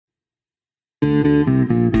Welcome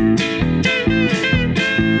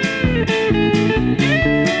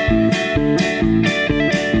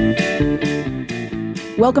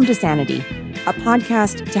to Sanity, a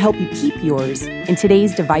podcast to help you keep yours in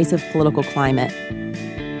today's divisive political climate.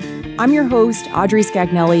 I'm your host, Audrey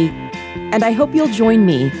Scagnelli, and I hope you'll join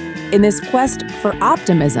me in this quest for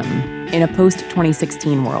optimism in a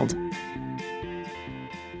post-2016 world.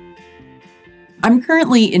 I'm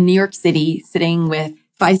currently in New York City sitting with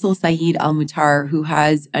Faisal Saeed Al-Mutar, who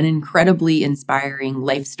has an incredibly inspiring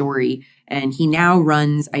life story, and he now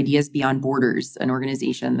runs Ideas Beyond Borders, an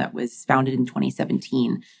organization that was founded in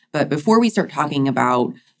 2017. But before we start talking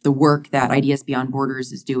about the work that Ideas Beyond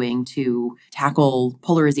Borders is doing to tackle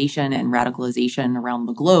polarization and radicalization around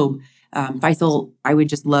the globe, Faisal, I would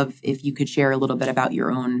just love if you could share a little bit about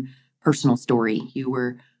your own personal story. You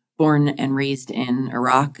were born and raised in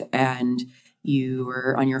Iraq, and you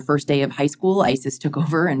were on your first day of high school. ISIS took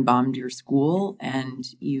over and bombed your school, and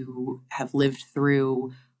you have lived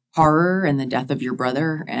through horror and the death of your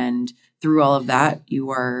brother. And through all of that,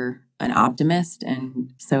 you are an optimist.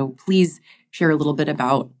 And so please share a little bit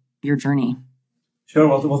about your journey. Sure.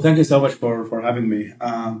 Well, thank you so much for having me.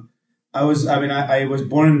 I was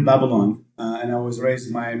born in Babylon, and I was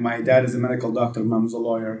raised. My dad is a medical doctor. Mom is a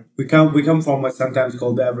lawyer. We come from what's sometimes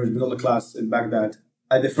called the average middle class in Baghdad.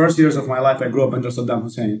 The first years of my life, I grew up under Saddam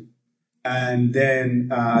Hussein. And then,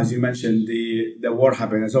 as you mentioned, the war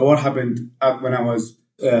happened. And so war happened when I was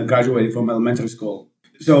graduating from elementary school.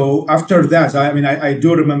 So after that, I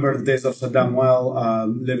do remember the days of Saddam well,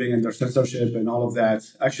 living under censorship and all of that.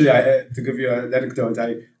 Actually, to give you an anecdote,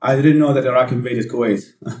 I didn't know that Iraq invaded Kuwait.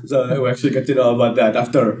 So we actually get to know about that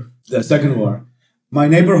after the second war. My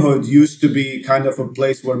neighborhood used to be kind of a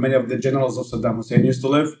place where many of the generals of Saddam Hussein used to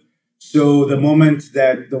live. So the moment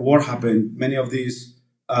that the war happened, many of these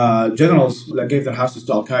generals gave their houses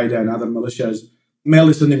to Al-Qaeda and other militias,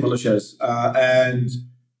 mainly Sunni militias. And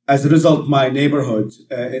as a result, my neighborhood,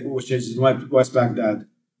 which is in West Baghdad,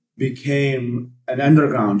 became an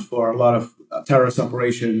underground for a lot of terrorist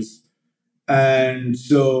operations. And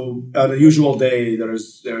so on a usual day,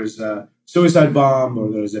 there's a suicide bomb, or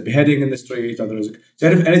there's a beheading in the street, or there's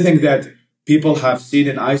anything that people have seen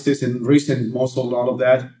in ISIS in recent Mosul and all of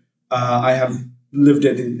that. I have lived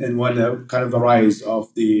it in one kind of the rise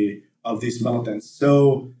of these militants.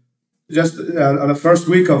 So just on the first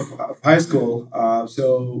week of high school,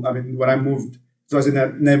 when I moved, it was in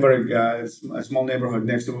a neighboring, a small neighborhood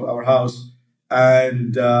next to our house,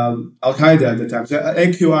 and Al-Qaeda at the time. So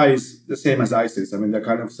AQI is the same as ISIS. They're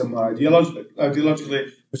kind of similar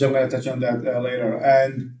ideologically, which I'm going to touch on that later.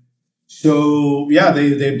 And so,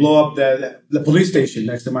 they blow up the police station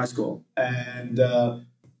next to my school. And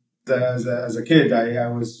as a kid, I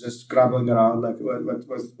was just scrambling around what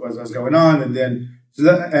was going on, and then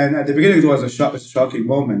and at the beginning it was a shocking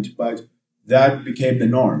moment, but that became the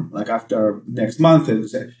norm. After next month,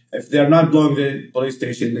 if they're not blowing the police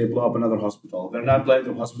station, they blow up another hospital. They're not blowing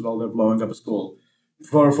the hospital, they're blowing up a school.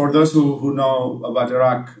 For those who know about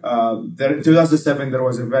Iraq, in 2007 there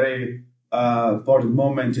was a very important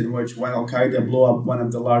moment in which when Al-Qaeda blew up one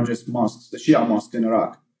of the largest mosques, the Shia mosque in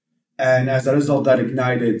Iraq. And as a result, that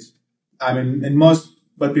ignited, in most,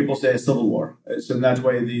 what people say, a civil war. So in that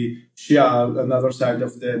way, the Shia on the other side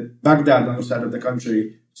of Baghdad, on the other side of the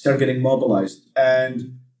country, started getting mobilized.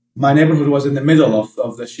 And my neighborhood was in the middle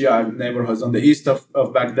of the Shia neighborhoods on the east of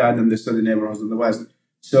Baghdad and the Sunni neighborhoods on the west.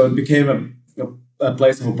 So it became a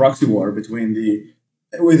place of a proxy war between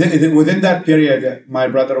within that period. My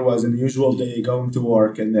brother was an usual day going to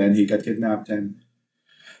work, and then he got kidnapped and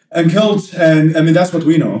killed, and that's what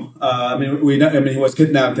we know. He was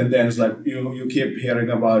kidnapped, and then it's you keep hearing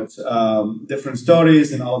about different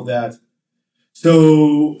stories and all of that.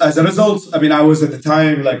 So as a result, I was at the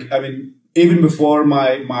time even before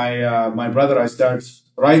my brother, I started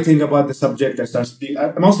writing about the subject. I started speaking.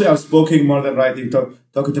 Mostly, I was speaking more than writing,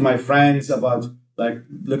 talking to my friends about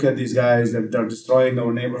look at these guys, they're destroying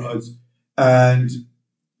our neighborhoods. And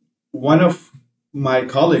one of my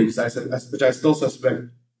colleagues, which I still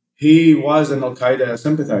suspect, he was an Al-Qaeda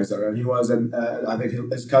sympathizer, and he was I think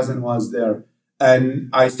his cousin was there.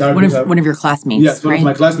 And I started one of your classmates. Yes, one of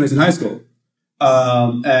my classmates in high school.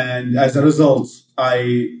 And as a result,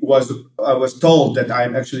 I was told that I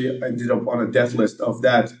actually ended up on a death list of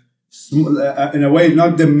that. In a way,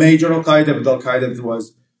 not the major Al-Qaeda, but Al-Qaeda that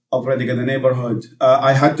was operating in the neighborhood.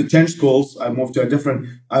 I had to change schools. I went to a different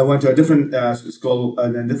school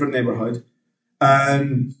in a different neighborhood.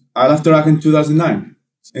 And I left Iraq in 2009.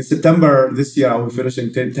 In September this year, I was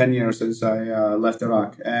finishing 10 years since I left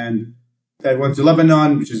Iraq. And I went to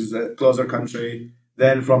Lebanon, which is a closer country.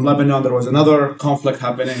 Then from Lebanon, there was another conflict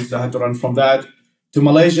happening, so I had to run from that to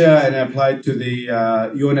Malaysia, and I applied to the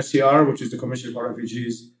UNHCR, which is the Commission for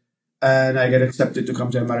Refugees, and I get accepted to come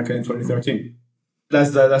to America in 2013.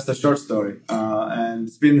 That's the short story, and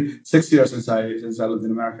it's been 6 years since I lived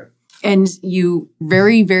in America. And you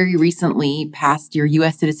very, very recently passed your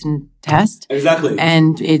U.S. citizen test. Exactly.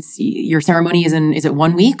 And your ceremony is it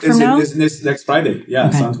 1 week from now? It's next Friday. Yeah,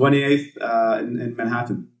 okay. So on 28th in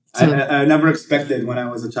Manhattan. So, I never expected when I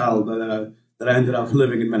was a child that I ended up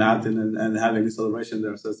living in Manhattan and having a celebration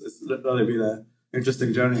there. So it's really been an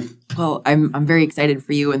interesting journey. Well, I'm very excited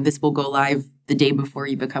for you, and this will go live the day before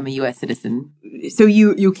you become a U.S. citizen. So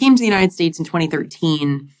you came to the United States in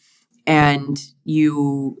 2013. And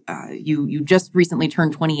you just recently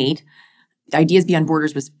turned 28. Ideas Beyond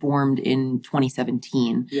Borders was formed in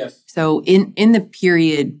 2017. Yes. So in the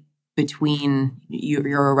period between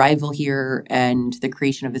your arrival here and the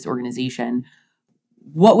creation of this organization,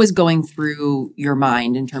 what was going through your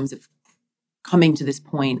mind in terms of coming to this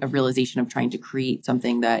point of realization of trying to create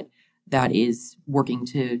something that is working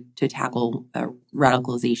to tackle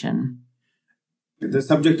radicalization? The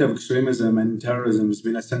subject of extremism and terrorism has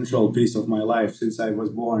been a central piece of my life since I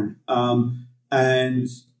was born. And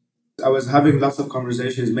I was having lots of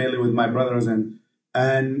conversations, mainly with my brothers, and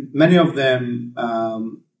many of them,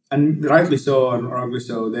 and rightly so or ugly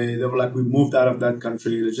so, they were like, we moved out of that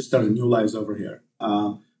country, they just started new lives over here.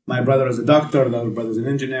 My brother is a doctor, the other brother is an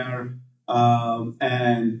engineer,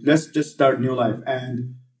 and let's just start new life.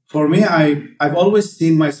 And for me, I've always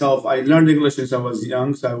seen myself, I learned English since I was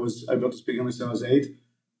young, so I was able to speak English since I was 8.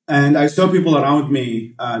 And I saw people around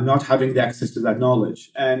me not having the access to that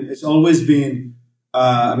knowledge. And it's always been,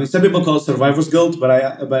 some people call it survivor's guilt, but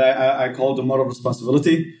I call it a moral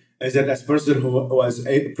responsibility. Is that as a person who was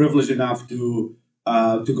privileged enough to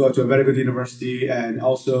go to a very good university and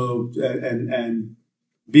also and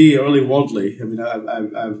be really worldly. I mean,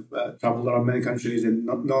 I've traveled around many countries and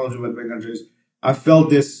knowledgeable about many countries. I felt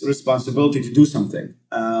this responsibility to do something.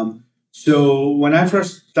 So when I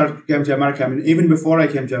first came to America, I mean, even before I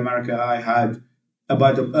came to America, I had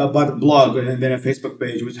about a blog and then a Facebook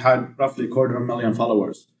page, which had roughly 250,000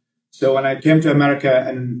 followers. So when I came to America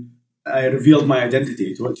and I revealed my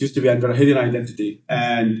identity, to what used to be under a hidden identity,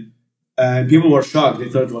 and people were shocked. They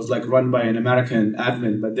thought it was like run by an American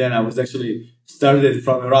admin, but then I was actually started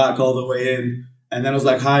from Iraq all the way in. And then I was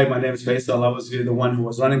like, hi, my name is Faisal. I was the one who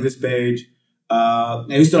was running this page. I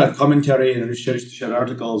used to write commentary and I used to share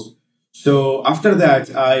articles. So after that,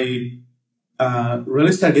 I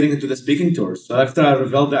really started getting into the speaking tours. So after I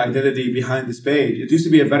revealed the identity behind this page, it used to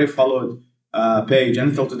be a very followed page. And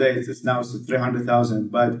until today, it's now 300,000.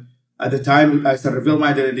 But at the time, I started to reveal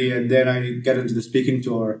my identity, and then I get into the speaking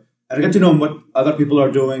tour. And I get to know what other people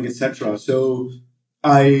are doing, etc. So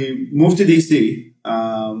I moved to DC.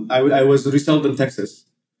 I was resettled in Texas.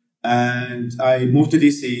 And I moved to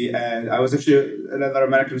DC, and I was actually another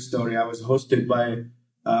American story. I was hosted by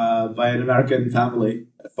an American family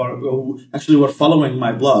who actually were following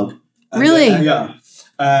my blog. Really? Yeah.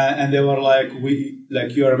 And they were like,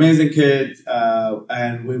 you're an amazing kid,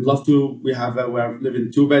 and we'd love to. We live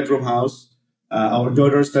in 2-bedroom house. Our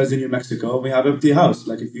daughter stays in New Mexico. We have empty house.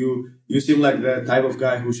 Like, if you seem like the type of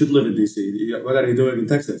guy who should live in DC. What are you doing in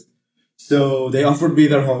Texas? So they offered me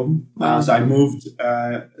their home. So I moved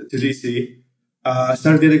to DC.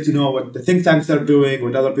 Started getting to know what the think tanks are doing,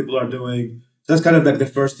 what other people are doing. So that's kind of like the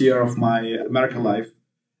first year of my American life.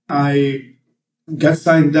 I got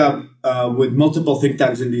signed up with multiple think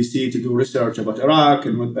tanks in DC to do research about Iraq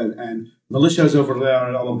and militias over there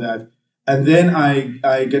and all of that. And then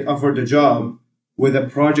I get offered a job with a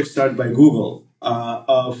project started by Google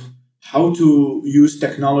of how to use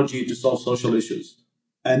technology to solve social issues.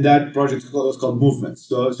 And that project was called Movements.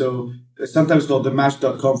 So it's sometimes called the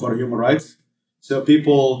Match.com for human rights. So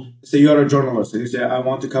people say, you're a journalist, and you say, I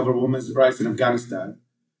want to cover women's rights in Afghanistan.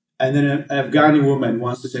 And then an Afghani woman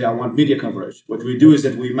wants to say, I want media coverage. What we do is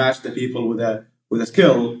that we match the people with a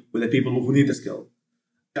skill with the people who need the skill.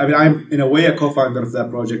 I mean, I'm in a way a co-founder of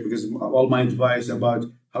that project because all my advice about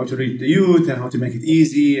how to reach the youth and how to make it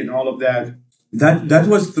easy and all of that. That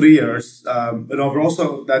was 3 years. And over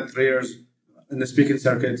also that 3 years in the speaking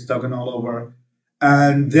circuits, talking all over.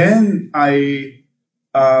 And then I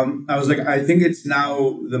was like, I think it's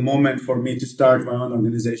now the moment for me to start my own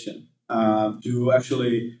organization. To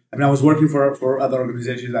actually, I was working for other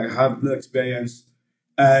organizations. I have the experience.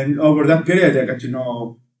 And over that period, I got to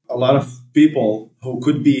know a lot of people who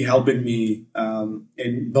could be helping me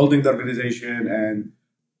in building the organization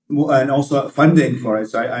and also funding for it.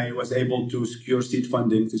 So I was able to secure seed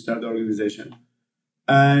funding to start the organization.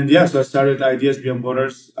 And yeah, so I started Ideas Beyond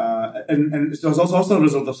Borders, and it was also a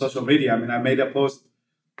result of social media. I mean, I made a post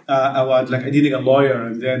about like needing a lawyer,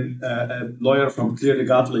 and then a lawyer from Clearly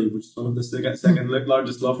Gottlieb, which is one of the second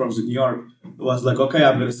largest law firms in New York, was like, "Okay,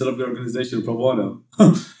 I'm going to set up the organization pro bono,"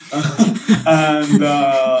 and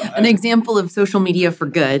an example of social media for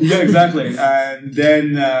good. Yeah, exactly. And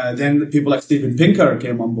then people like Steven Pinker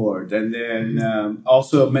came on board, and then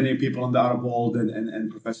also many people in the Arab world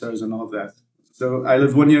and professors and all of that. So I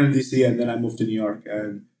lived 1 year in DC, and then I moved to New York,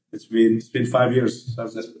 and it's been 5 years. So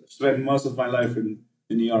I've spent most of my life in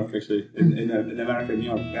New York, actually, in America, New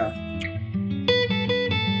York. Yeah.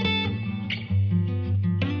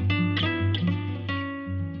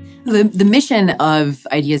 The mission of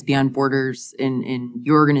Ideas Beyond Borders, in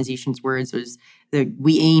your organization's words, was that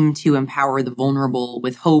we aim to empower the vulnerable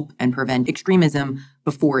with hope and prevent extremism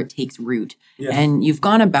before it takes root. Yes. And you've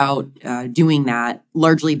gone about doing that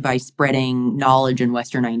largely by spreading knowledge and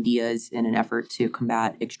Western ideas in an effort to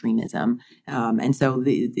combat extremism. And so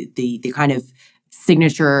the kind of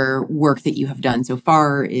signature work that you have done so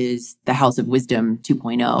far is the House of Wisdom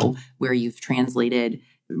 2.0, where you've translated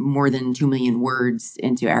more than 2 million words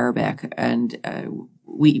into Arabic. And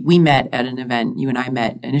we met at an event, you and I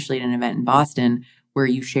met initially at an event in Boston, where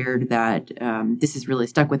you shared that this has really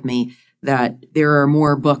stuck with me, that there are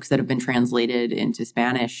more books that have been translated into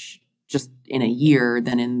Spanish just in a year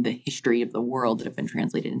than in the history of the world that have been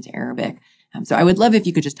translated into Arabic. So I would love if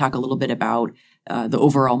you could just talk a little bit about the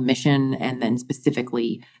overall mission, and then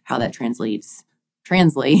specifically how that translates to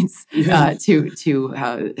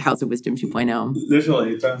House of Wisdom 2.0.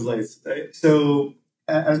 Literally, it translates. So,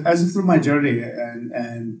 as through my journey,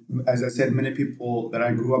 and as I said, many people that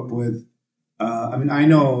I grew up with, I mean, I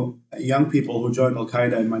know young people who joined Al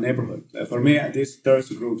Qaeda in my neighborhood. For me, these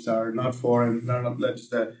terrorist groups are not foreign, they're not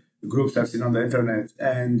just the groups I've seen on the internet.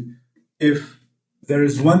 And if there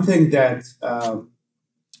is one thing that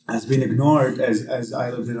has been ignored as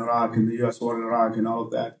I lived in Iraq and the U.S. war in Iraq and all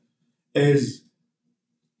of that, is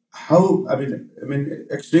how I mean,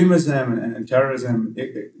 extremism and terrorism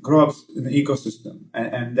it grows in the ecosystem,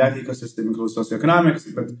 and that ecosystem includes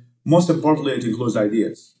socioeconomics, but most importantly, it includes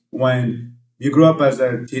ideas. When you grew up as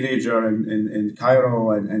a teenager in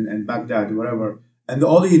Cairo and Baghdad, whatever, and the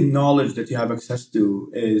only knowledge that you have access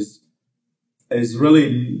to is really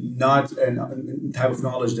not a type of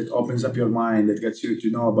knowledge that opens up your mind, that gets you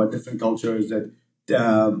to know about different cultures, that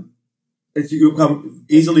you become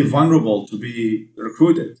easily vulnerable to be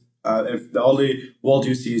recruited if the only world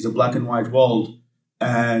you see is a black and white world.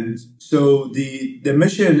 And so the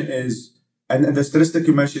mission is, and the statistic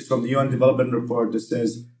you mentioned from the UN Development Report that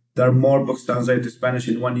says there are more books translated to Spanish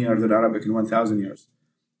in 1 year than Arabic in 1,000 years.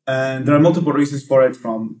 And there are multiple reasons for it,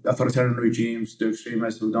 from authoritarian regimes to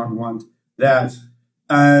extremists who don't want that.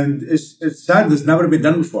 And it's sad, it's never been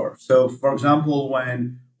done before. So, for example,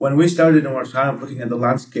 when we started and we're kind of looking at the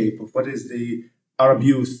landscape of what is the Arab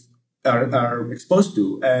youth are exposed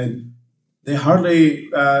to, and they hardly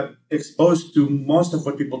exposed to most of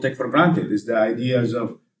what people take for granted, is the ideas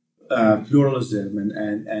of pluralism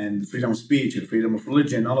and freedom of speech and freedom of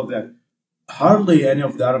religion, all of that. Hardly any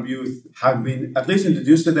of the Arab youth have been at least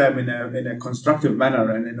introduced to them in a constructive manner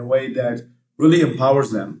and in a way that really empowers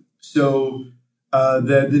them. So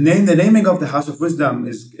the naming of the House of Wisdom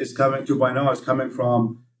is coming 2.0 is coming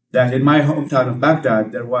from that in my hometown of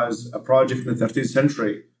Baghdad there was a project in the 13th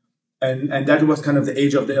century, and that was kind of the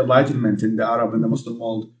age of the Enlightenment in the Arab and the Muslim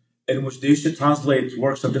world, in which they used to translate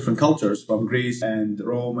works of different cultures from Greece and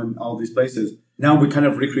Rome and all these places. Now we're kind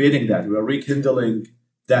of recreating that. We're rekindling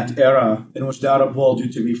that era in which the Arab world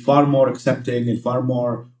used to be far more accepting and far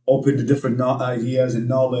more open to different ideas and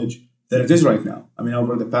knowledge than it is right now. I mean,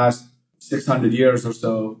 over the past 600 years or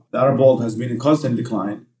so, the Arab world has been in constant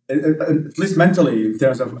decline, at least mentally, in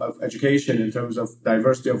terms of education, in terms of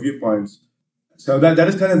diversity of viewpoints. So that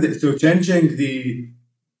is kind of so changing the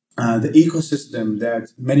ecosystem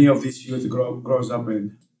that many of these youth grows up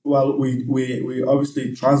in. Well, we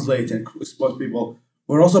obviously translate and expose people.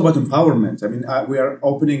 We're also about empowerment. I mean, we are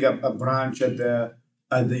opening up a branch at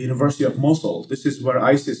the University of Mosul. This is where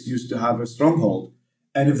ISIS used to have a stronghold.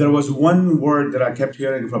 And if there was one word that I kept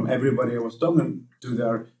hearing from everybody I was talking to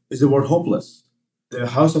there, is the word hopeless. The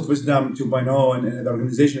House of Wisdom 2.0 and the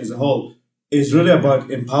organization as a whole is really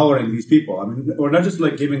about empowering these people. I mean, we're not just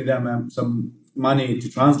like giving them some money to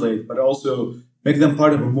translate, but also make them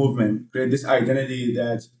part of a movement, create this identity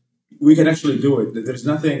that we can actually do it, that there's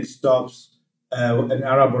nothing stops an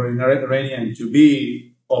Arab or an Iranian to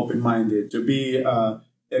be open-minded, to be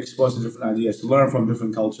exposed to different ideas, to learn from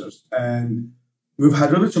different cultures. And we've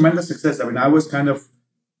had really tremendous success. I mean, I was kind of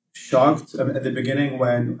shocked at the beginning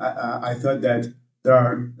when I thought that there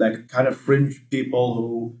are like kind of fringe people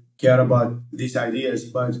who care about these ideas.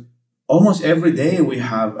 But almost every day we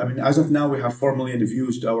have, I mean, as of now, we have 4 million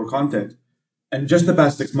views to our content and just the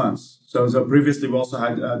past 6 months. So previously we also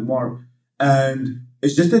had more. And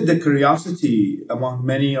it's just that the curiosity among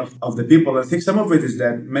many of the people, I think some of it is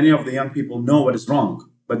that many of the young people know what is wrong,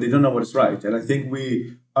 but they don't know what is right. And I think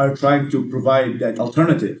we are trying to provide that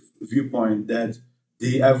alternative viewpoint that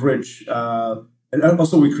the average, and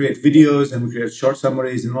also we create videos and we create short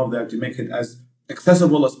summaries and all of that to make it as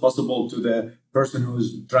accessible as possible to the person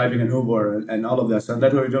who's driving an Uber and all of that. So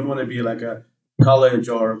that way we don't want to be like a college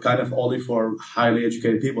or kind of only for highly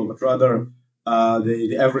educated people, but rather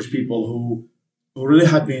the average people who really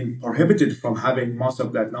have been prohibited from having most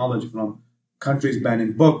of that knowledge, from countries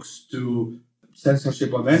banning books to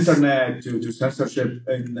censorship on the internet to censorship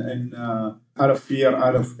out of fear,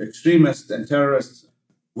 out of extremists and terrorists.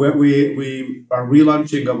 Where we are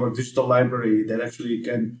relaunching our digital library that actually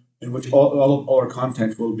can, in which all of our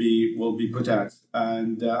content will be put at,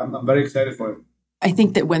 and I'm very excited for it. I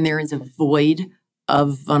think that when there is a void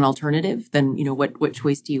of an alternative, then what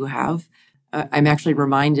choice do you have? I'm actually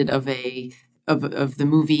reminded of the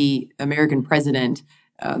movie American President.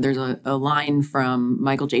 There's a line from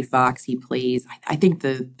Michael J. Fox. He plays, I think,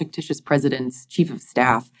 the fictitious president's chief of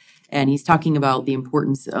staff, and he's talking about the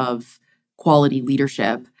importance of quality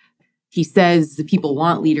leadership. He says the people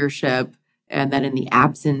want leadership, and that in the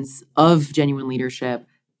absence of genuine leadership,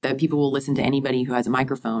 that people will listen to anybody who has a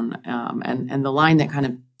microphone. And the line that kind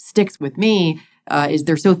of sticks with me is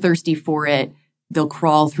they're so thirsty for it, they'll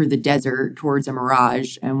crawl through the desert towards a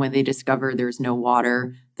mirage. And when they discover there's no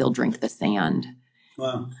water, they'll drink the sand.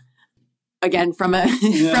 Wow. Again, from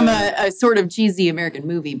a sort of cheesy American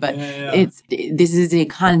movie, but this is a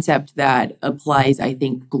concept that applies, I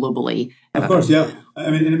think, globally. Of course, yeah.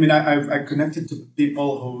 I connected to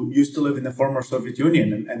people who used to live in the former Soviet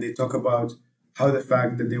Union, and they talk about how the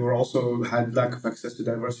fact that they were also had lack of access to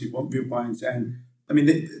diversity viewpoints. And I mean,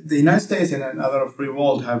 the United States and other free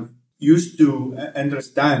world have used to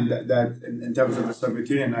understand that in terms of the Soviet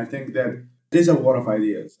Union. I think that it is a war of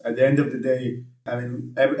ideas. At the end of the day, I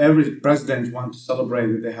mean, every president wants to celebrate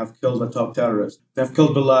that they have killed a top terrorist. They have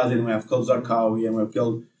killed Bin Laden, we have killed Zarqawi, and we have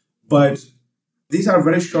killed... But these are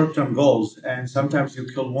very short-term goals, and sometimes you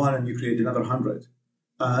kill one and you create another 100.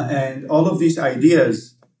 And all of these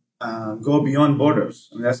ideas go beyond borders.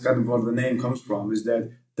 I mean, that's kind of where the name comes from, is that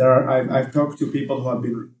I've talked to people who have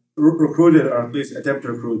been recruited, or at least attempt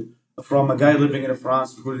to recruit, from a guy living in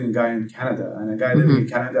France recruiting a guy in Canada, and a guy living in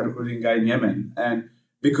Canada recruiting a guy in Yemen. And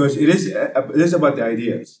because it is about the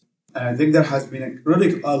ideas. And I think there has been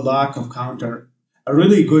a lack of a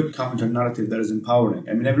really good counter narrative that is empowering.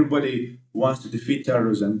 I mean, everybody wants to defeat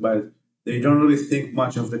terrorism, but they don't really think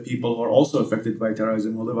much of the people who are also affected by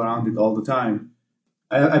terrorism, who live around it all the time.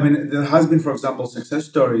 I mean, there has been, for example, success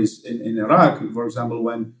stories in Iraq, for example,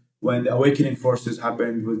 when the awakening forces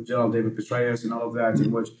happened with General David Petraeus and all of that,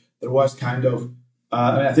 in which there was kind of,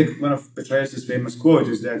 I think one of Petraeus' famous quotes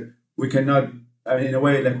is that we cannot, I mean, in a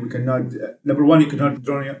way, like we cannot, number one, you cannot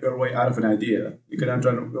draw your way out of an idea. You cannot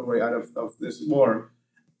draw your way out of this war.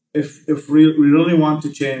 If we really want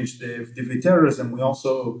to change defeat terrorism,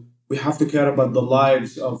 we have to care about the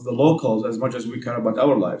lives of the locals as much as we care about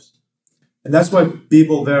our lives. And that's why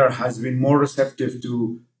people there has been more receptive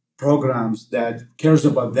to programs that cares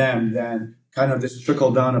about them than kind of this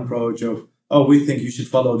trickle-down approach of, oh, we think you should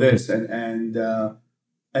follow this. And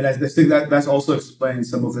I think that also explains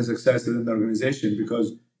some of the success within the organization,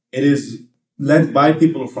 because it is led by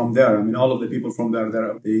people from there. I mean, all of the people from there,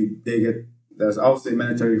 they get, there's obviously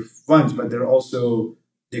monetary funds, but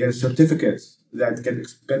they get certificates that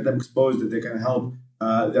get them exposed, that they can help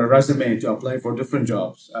their resume to apply for different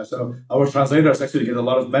jobs. So our translators actually get a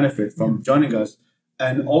lot of benefit from joining us.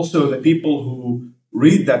 And also the people who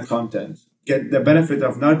read that content get the benefit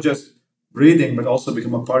of not just reading, but also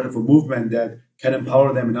become a part of a movement that can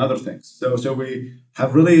empower them in other things. So we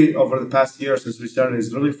have really, over the past year since we started,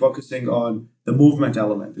 is really focusing on the movement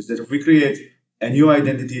element. Is that if we create a new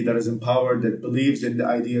identity that is empowered, that believes in the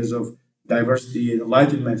ideas of diversity and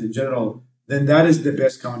enlightenment in general, then that is the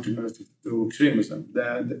best counter to extremism.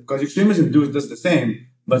 Because extremism does the same,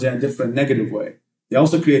 but in a different negative way. They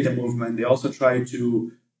also create a movement. They also try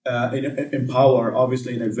to empower,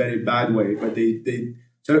 obviously in a very bad way. But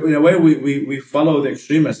so in a way we follow the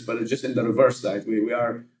extremists, but it's just in the reverse side. We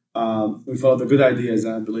follow the good ideas,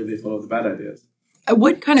 and I believe they follow the bad ideas.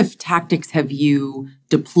 What kind of tactics have you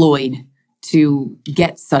deployed to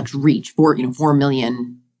get such reach for 4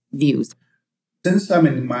 million views? Since I'm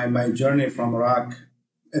in my journey from Iraq,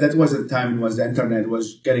 that was at the time when the internet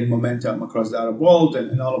was getting momentum across the Arab world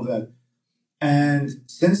and all of that. And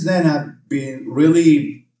since then, I've been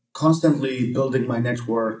really constantly building my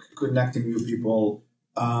network, connecting new people,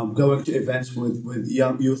 going to events with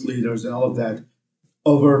young youth leaders and all of that.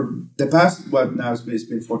 Over the past, what now it's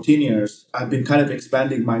been 14 years, I've been kind of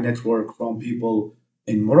expanding my network from people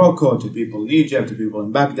in Morocco to people in Egypt to people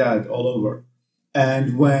in Baghdad, all over.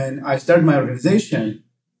 And when I started my organization,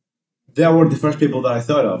 they were the first people that I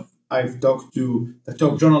thought of. I've talked to the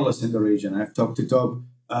top journalists in the region. I've talked to top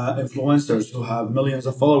influencers who have millions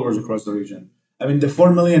of followers across the region. I mean, the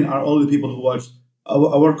 4 million are all the people who watch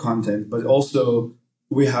our content, but also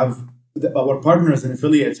we have our partners and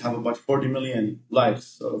affiliates have about 40 million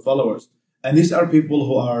likes or followers. And these are people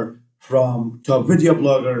who are from top video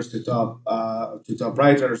bloggers to top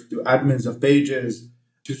writers to admins of pages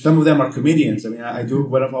to some of them are comedians. I mean, I do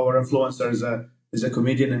one of our influencers is a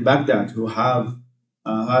comedian in Baghdad who have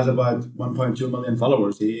has about 1.2 million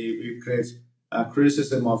followers. He creates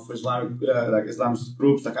criticism of Islamic like Islamist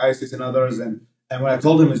groups like ISIS and others. And what I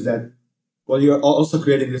told him is that while you're also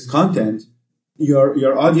creating this content,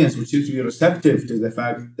 your audience, which seems to be receptive to the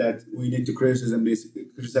fact that we need to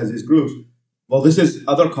criticize these groups, well, this is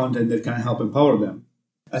other content that can help empower them.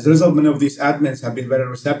 As a result, many of these admins have been very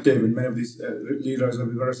receptive, and many of these leaders have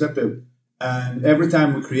been very receptive. And every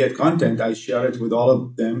time we create content, I share it with all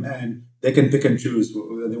of them, and they can pick and choose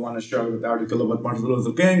whether they want to share the article about Martin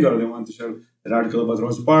Luther King or they want to share an article about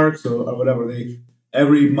Rosa Parks or whatever.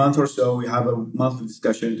 Every month or so, we have a monthly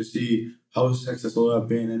discussion to see how successful I've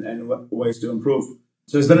been and what ways to improve.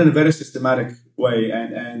 So it's done in a very systematic way,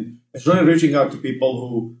 and it's really reaching out to people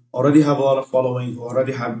who already have a lot of following, who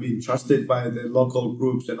already have been trusted by the local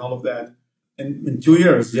groups and all of that. In 2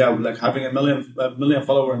 years, yeah, like having a million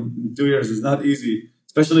follower in 2 years is not easy,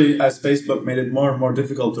 especially as Facebook made it more and more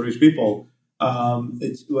difficult to reach people.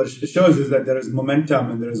 What it shows is that there is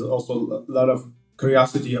momentum and there is also a lot of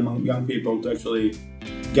curiosity among young people to actually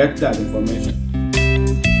get that information.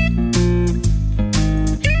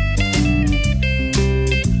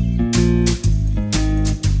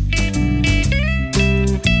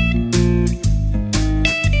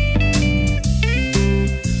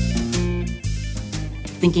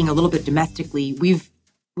 Thinking a little bit domestically, we've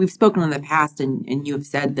spoken in the past, and you have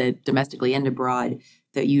said that domestically and abroad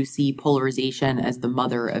that you see polarization as the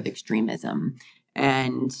mother of extremism,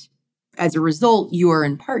 and as a result, you are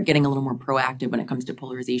in part getting a little more proactive when it comes to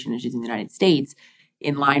polarization issues in the United States,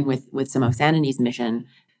 in line with some of Sanity's mission.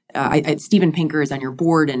 Steven Pinker is on your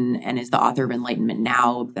board and is the author of Enlightenment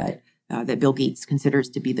Now, that Bill Gates considers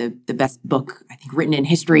to be the best book, I think, written in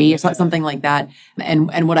history, or something like that.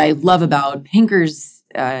 And what I love about Pinker's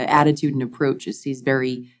attitude and approach is he's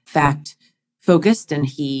very fact focused, and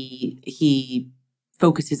he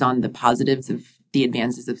focuses on the positives of the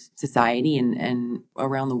advances of society and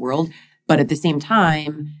around the world. But at the same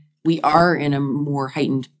time, we are in a more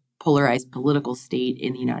heightened, polarized political state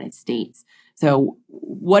in the United States. So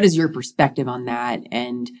what is your perspective on that?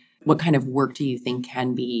 And what kind of work do you think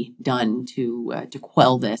can be done to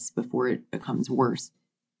quell this before it becomes worse?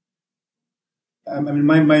 I mean,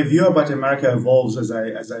 my view about America evolves as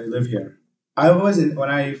I live here. When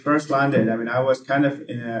I first landed. I mean, I was kind of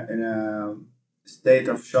in a state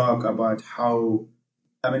of shock about how.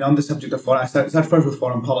 I mean, on the subject of foreign, I started first with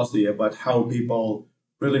foreign policy about how people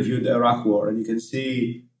really viewed the Iraq War, and you can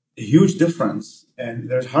see a huge difference. And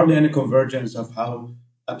there's hardly any convergence of how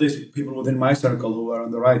at least people within my circle who are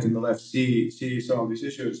on the right and the left see some of these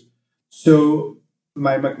issues. So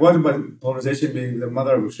my point about polarization being the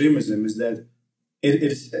mother of extremism is that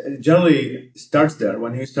it generally starts there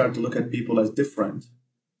when you start to look at people as different.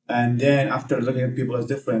 And then after looking at people as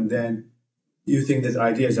different, then you think that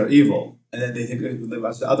ideas are evil. And then they think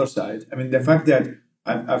that's the other side. I mean, the fact that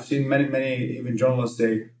I've seen many even journalists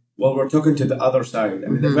say, well, we're talking to the other side. I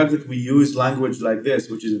mean, the fact that we use language like this,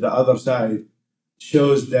 which is the other side,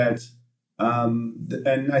 shows that,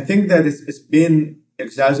 and I think that it's been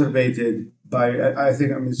exacerbated by, I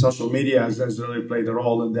think, I mean, social media has really played a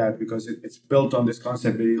role in that because it's built on this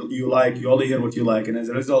concept that you only hear what you like. And as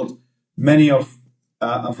a result,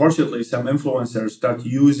 unfortunately, some influencers start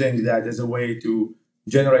using that as a way to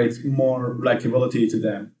generate more likability to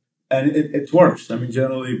them. And it works. I mean,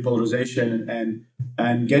 generally polarization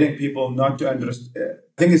and getting people not to understand.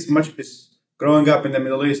 I think it's growing up in the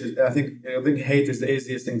Middle East. I think hate is the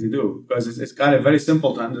easiest thing to do because it's kind of very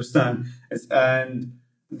simple to understand.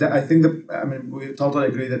 I think we totally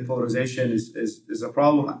agree that polarization is a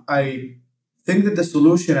problem. I think that the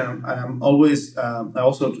solution, and I'm always, I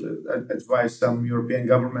also advise some European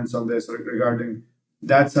governments on this regarding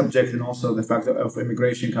that subject and also the fact of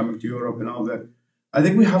immigration coming to Europe and all that. I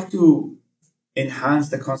think we have to enhance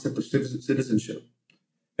the concept of citizenship.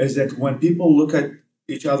 is that when people look at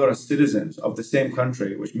each other as citizens of the same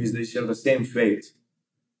country, which means they share the same fate,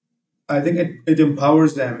 I think it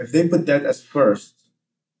empowers them. If they put that as first,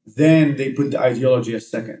 then they put the ideology as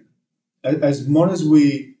second. As more as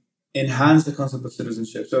we enhance the concept of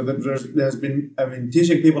citizenship, so that there's been, I mean,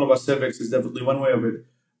 teaching people about civics is definitely one way of it,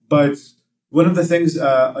 but one of the things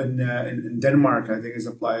in Denmark, I think, is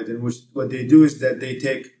applied, in which what they do is that they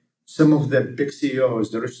take some of the big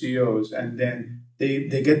CEOs, the rich CEOs, and then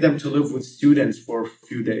they get them to live with students for a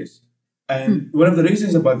few days. And one of the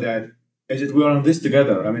reasons about that is that we are on this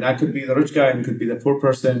together. I mean, I could be the rich guy and could be the poor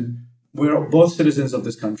person. We're both citizens of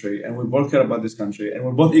this country, and we both care about this country, and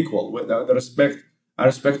we're both equal. With the respect, I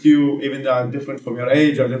respect you, even though I'm different from your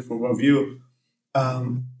age or different from you,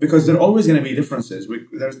 because there are always going to be differences.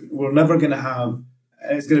 We're never going to have.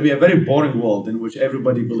 It's going to be a very boring world in which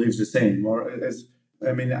everybody believes the same.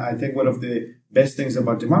 I think one of the best things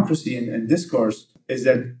about democracy and discourse is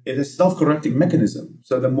that it is a self-correcting mechanism.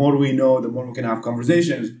 So the more we know, the more we can have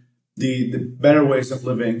conversations, the better ways of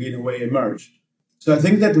living in a way emerge. So I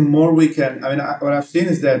think that the more we can, what I've seen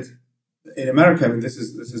is that in America, this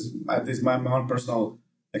is at least my own personal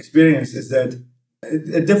experience, is that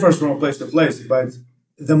it differs from place to place, but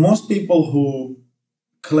the most people who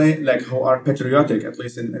claim, like who are patriotic, at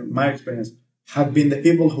least in my experience, have been the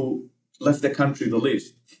people who left the country the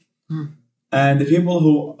least. And the people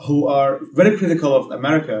who are very critical of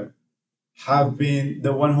America have been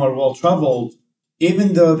the one who are well traveled,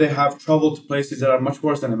 even though they have traveled to places that are much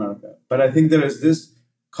worse than America. But I think there is this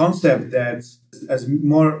concept that as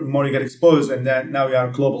more you get exposed, and then now you are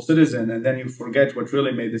a global citizen, and then you forget what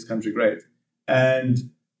really made this country great. And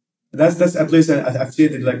that's at least I've seen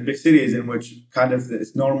it in like big cities in which kind of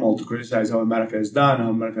it's normal to criticize how America is done, how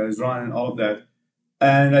America is run, and all of that.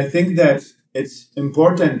 And I think that it's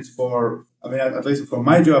important at least for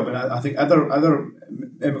my job, and I think other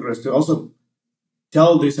immigrants to also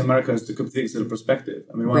tell these Americans to keep things in perspective.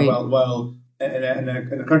 I mean, Right. while in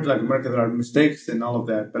a country like America, there are mistakes and all of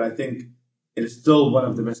that, but I think it is still one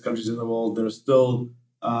of the best countries in the world. There's still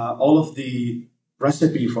all of the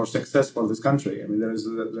recipe for success for this country. I mean, there's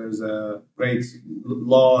a great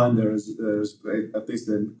law, and there's great, at least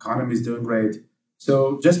the economy is doing great.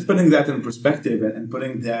 So just putting that in perspective and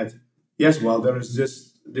putting that, yes, well, there is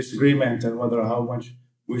this disagreement on whether how much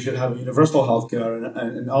we should have universal healthcare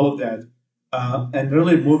and all of that. And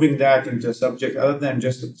really moving that into a subject other than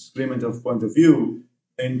just a disagreement of point of view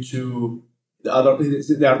into the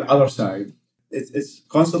other side. It's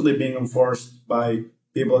constantly being enforced by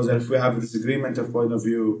people as if we have a disagreement of point of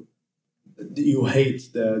view, you hate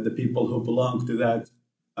the people who belong to that.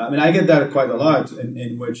 I mean, I get that quite a lot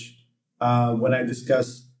in which when I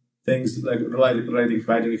discuss things like relating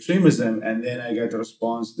fighting extremism, and then I get a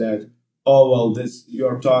response that, oh, well,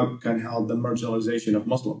 your talk can help the marginalization of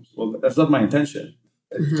Muslims. Well, that's not my intention.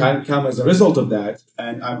 It can come as a result of that.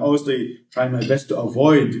 And I'm obviously trying my best to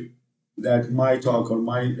avoid that my talk or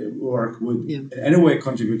my work would in any way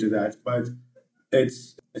contribute to that. But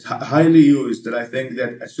it's highly used that I think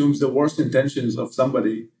that assumes the worst intentions of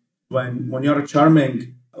somebody. When you're a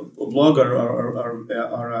charming blogger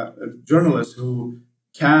or a journalist who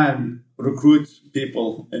can recruit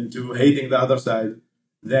people into hating the other side,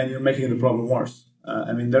 then you're making the problem worse.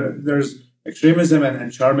 There's extremism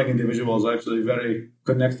and charming individuals are actually very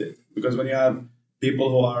connected, because when you have people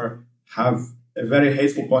who have a very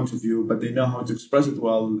hateful point of view, but they know how to express it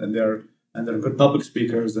well, and they're good public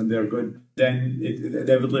speakers, and they're good, then it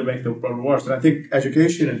definitely makes the problem worse. And I think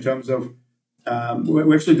education, in terms of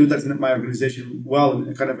we actually do that in my organization well,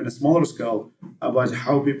 kind of in a smaller scale, about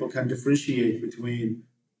how people can differentiate between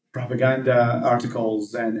propaganda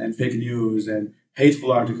articles and fake news and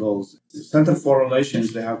hateful articles. Center for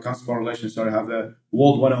Relations, they have Council for Relations, have the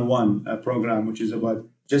World 101 program, which is about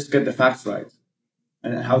just get the facts right,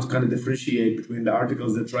 and how to kind of differentiate between the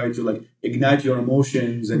articles that try to like ignite your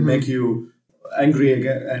emotions and make you angry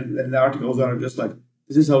again, and the articles that are just like,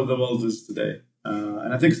 this is how the world is today.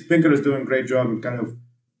 And I think Pinker is doing a great job in kind of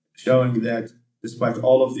showing that despite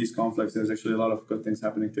all of these conflicts, there's actually a lot of good things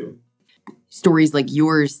happening too. Stories like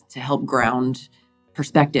yours to help ground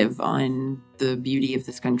perspective on the beauty of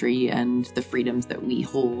this country and the freedoms that we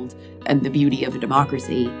hold and the beauty of a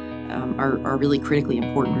democracy are really critically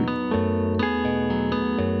important.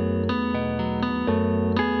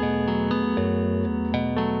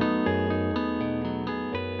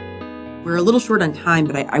 We're a little short on time,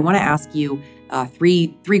 but I want to ask you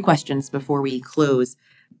three questions before we close.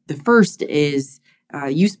 The first is,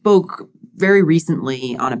 you spoke very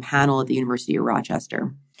recently on a panel at the University of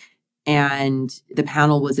Rochester, and the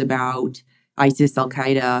panel was about ISIS,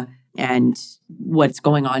 Al-Qaeda, and what's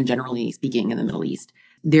going on, generally speaking, in the Middle East.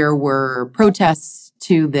 there were protests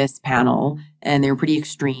to this panel, and they were pretty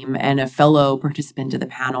extreme. And a fellow participant of the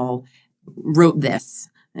panel wrote this.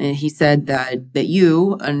 And he said that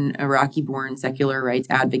you, an Iraqi-born secular rights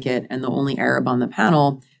advocate and the only Arab on the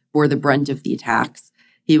panel, bore the brunt of the attacks.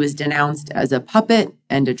 He was denounced as a puppet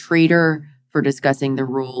and a traitor for discussing the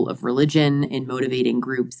role of religion in motivating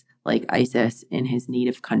groups like ISIS in his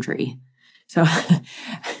native country. So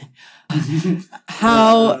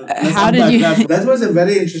how did you... That was a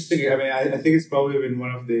very interesting, I mean, I think it's probably been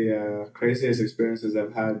one of the craziest experiences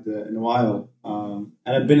I've had in a while. And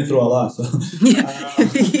I've been through a lot. So.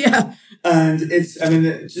 Yeah. And it's, I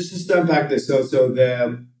mean, just to unpack this. So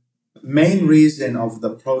the main reason of the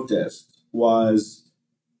protest was,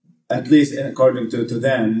 at least according to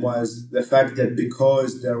them, was the fact that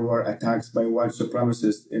because there were attacks by white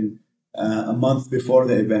supremacists in a month before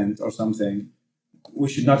the event or something, we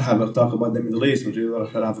should not have a talk about the Middle East, but we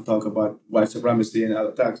should have a talk about white supremacy and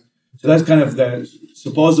other attacks. So that's kind of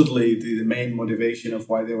supposedly the main motivation of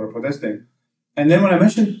why they were protesting. And then when I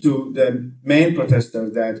mentioned to the main protester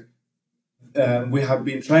that we have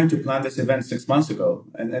been trying to plan this event 6 months ago,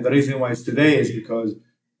 and the reason why it's today is because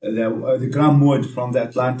the Graham Wood from The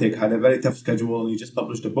Atlantic had a very tough schedule. He just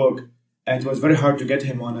published a book, and it was very hard to get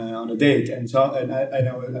him on a date. And so, and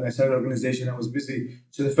I started an organization. I was busy.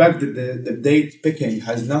 So the fact that the date picking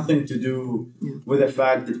has nothing to do with the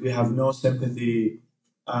fact that we have no sympathy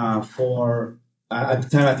for at the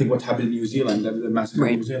time. I think what happened in New Zealand, the massacre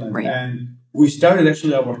in New Zealand, and we started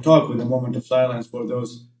actually our talk with a moment of silence for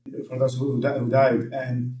those who died.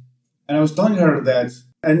 And I was telling her that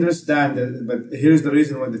I understand that, but here's the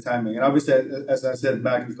reason with the timing. And obviously, as I said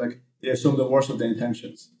back, it's like they assume the worst of the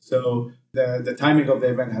intentions. So the timing of the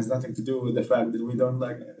event has nothing to do with the fact that we don't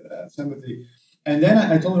like sympathy. And then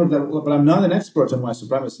I told her that, well, but I'm not an expert on white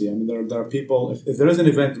supremacy. I mean, there are people, if there is an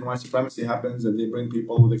event and white supremacy happens and they bring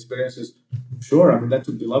people with experiences, sure, I mean, that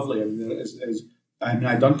would be lovely. I mean,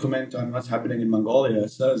 I don't comment on what's happening in Mongolia,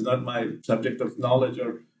 so it's not my subject of knowledge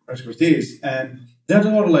or expertise. And then I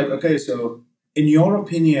told her, like, okay, so in your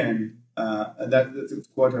opinion, that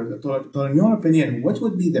quarter, in your opinion, what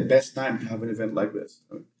would be the best time to have an event like this?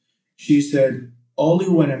 She said, only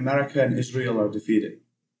when America and Israel are defeated.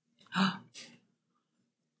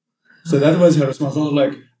 So that was her response. I was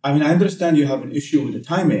like, I mean, I understand you have an issue with the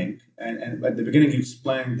timing. And at the beginning, you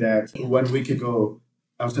explained that 1 week ago,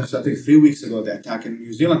 after I think 3 weeks ago, the attack in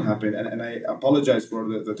New Zealand happened. And I apologize for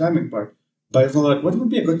the timing part. But I thought, like, what would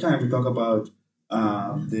be a good time to talk about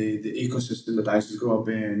the ecosystem that ISIS grew up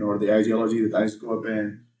in, or the ideology that ISIS grew up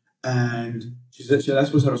in? And she said,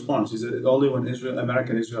 that was her response. She said, only when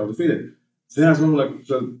America and Israel are defeated. So then I was like,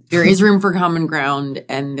 so there is room for common ground,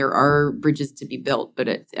 and there are bridges to be built.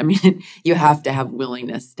 But you have to have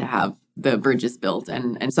willingness to have the bridges built,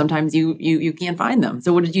 and sometimes you can't find them.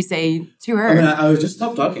 So what did you say to her? I mean, I was just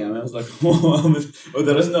stopped talking. I mean, I was like, well,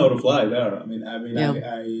 there is no reply there. I mean,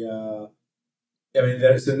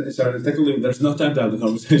 there's no time to have the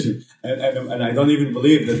conversation, and I don't even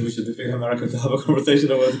believe that we should defeat America to have a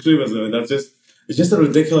conversation about extremism. I mean, it's just a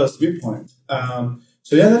ridiculous viewpoint.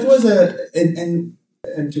 So yeah, that was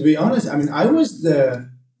and to be honest, I mean, I was the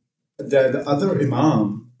other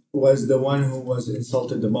imam was the one who was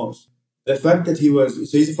insulted the most. The fact that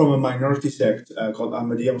he's from a minority sect called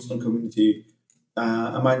Ahmadiyya Muslim Community,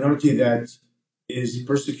 a minority that is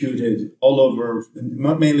persecuted all over,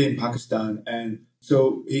 mainly in Pakistan. And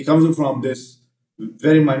so he comes from this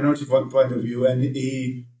very minority point of view, and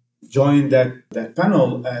he joined that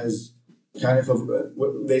panel as kind of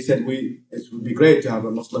they said it would be great to have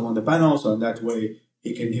a Muslim on the panel, so in that way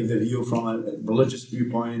he can give the view from a religious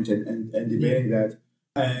viewpoint and debating that.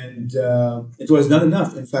 And it was not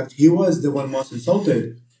enough. In fact, he was the one most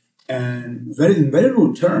insulted, and in very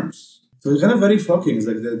rude terms. So it's kind of very shocking. It's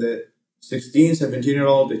like the 16,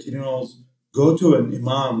 17-year-old, 18-year-olds go to an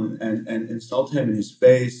imam and insult him in his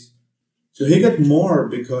face. So he got more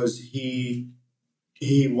because he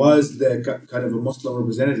was the kind of a Muslim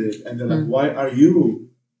representative. And they're like, why are you,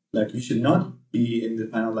 like, you should not be in the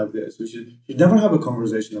panel like this. We should never have a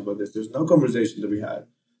conversation about this. There's no conversation to be had.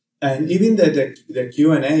 And even the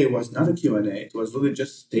Q&A was not a Q&A. It was really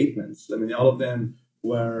just statements. I mean, all of them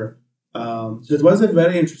were, so it was a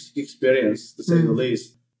very interesting experience, to say the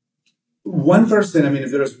least. One person, I mean,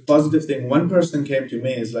 if there's a positive thing, one person came to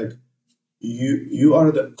me is like, you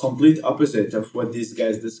are the complete opposite of what these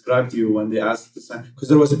guys described to you when they asked to sign. Because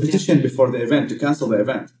there was a petition before the event to cancel the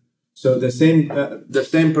event. So the same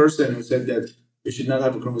person who said that you should not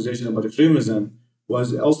have a conversation about extremism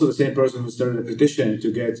was also the same person who started a petition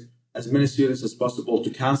to get as many students as possible to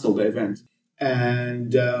cancel the event.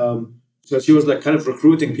 And So she was like kind of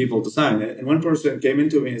recruiting people to sign. And one person came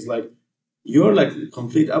into me and is like, "You're like the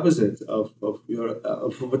complete opposite of what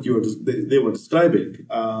they were describing."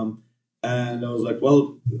 And I was like,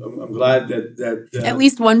 "Well, I'm glad that at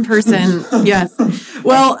least one person." Yes.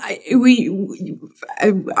 Well, I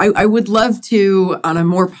would love to, on a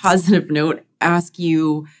more positive note, ask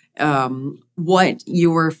you what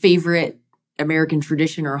your favorite American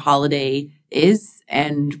tradition or holiday is,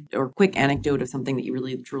 and or quick anecdote of something that you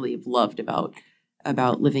really truly have loved about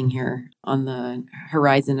living here on the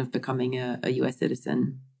horizon of becoming a U.S.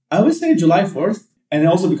 citizen. I would say July 4th. And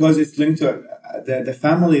also because it's linked to the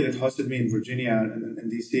family that hosted me in Virginia and in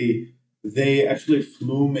DC, they actually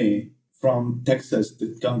flew me from Texas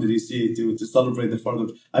to come to DC to celebrate the 4th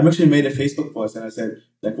of. I actually made a Facebook post and I said,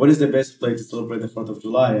 like, what is the best place to celebrate the 4th of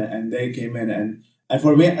July? And they came in and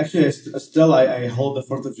for me, actually, I hold the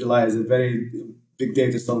 4th of July as a very big day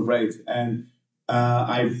to celebrate. And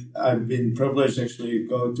I've been privileged to actually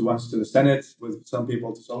go once to the Senate with some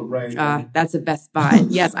people to celebrate. That's the best spot.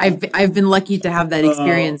 Yes, I've been lucky to have that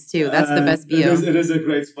experience too. That's the best view. It is a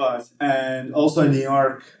great spot, and also in New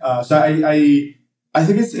York. So I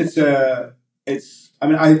think it's. I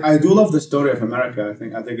mean, I do love the story of America. I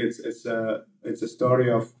think it's a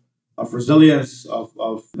story of resilience,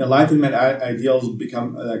 of enlightenment ideals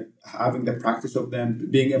become like having the practice of them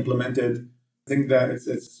being implemented. I think that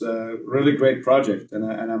it's a really great project, and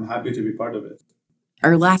I'm happy to be part of it.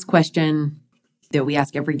 Our last question that we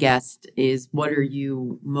ask every guest is, what are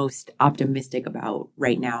you most optimistic about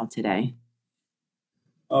right now today?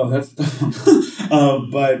 Oh, that's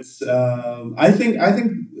but I think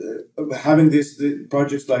having these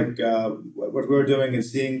projects like what we're doing and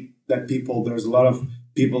seeing that there's a lot of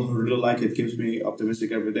people who really like it keeps me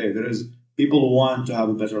optimistic every day. There is people who want to have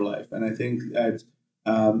a better life, and I think that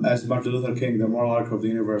as Martin Luther King, the moral arc of the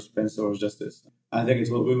universe bends towards justice. I think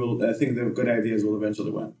I think the good ideas will eventually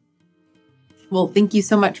win. Well, thank you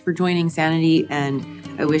so much for joining Sanity, and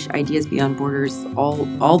I wish Ideas Beyond Borders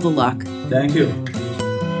all the luck. Thank you.